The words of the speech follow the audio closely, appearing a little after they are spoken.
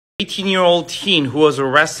18-year-old teen who was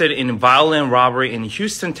arrested in violent robbery in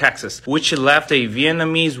Houston, Texas, which left a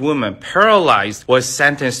Vietnamese woman paralyzed, was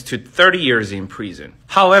sentenced to 30 years in prison.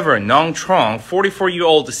 However, Nhung Truong,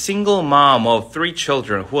 44-year-old single mom of 3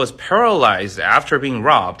 children who was paralyzed after being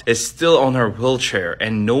robbed, is still on her wheelchair,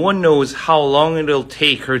 and no one knows how long it'll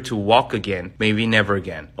take her to walk again, maybe never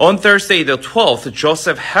again. On Thursday the 12th,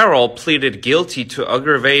 Joseph Harrell pleaded guilty to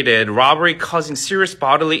aggravated robbery causing serious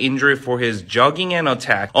bodily injury for his jugging and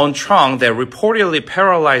attack on Truong that reportedly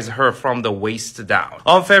paralyzed her from the waist down.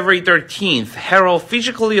 On February 13th, Harrell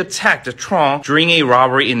physically attacked Truong during a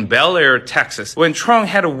robbery in Bellaire, Texas, when Truong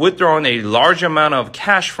had withdrawn a large amount of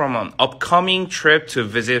cash from an upcoming trip to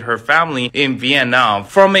visit her family in Vietnam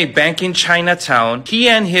from a bank in Chinatown. He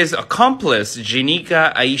and his accomplice,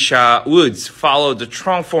 Jenica Aisha Woods, followed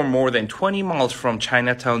Truong for more than 20 miles from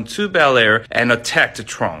Chinatown to Bellaire and attacked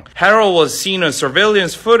Truong. Harrell was seen on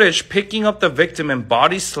surveillance footage picking up the victim and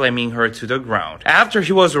body slamming her to the ground. After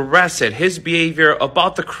he was arrested, his behavior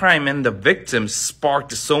about the crime and the victim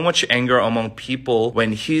sparked so much anger among people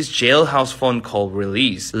when his jailhouse phone call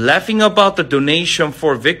released, laughing about the donation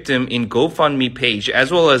for victim in GoFundMe page, as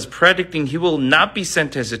well as predicting he will not be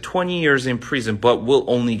sentenced to 20 years in prison but will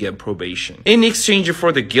only get probation. In exchange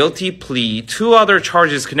for the guilty plea, 2 other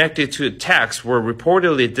charges connected to attacks were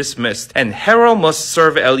reportedly dismissed, and Harrell must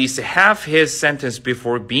serve at least half his sentence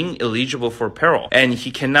before being eligible for parole, and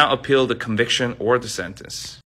he cannot appeal the conviction or the sentence.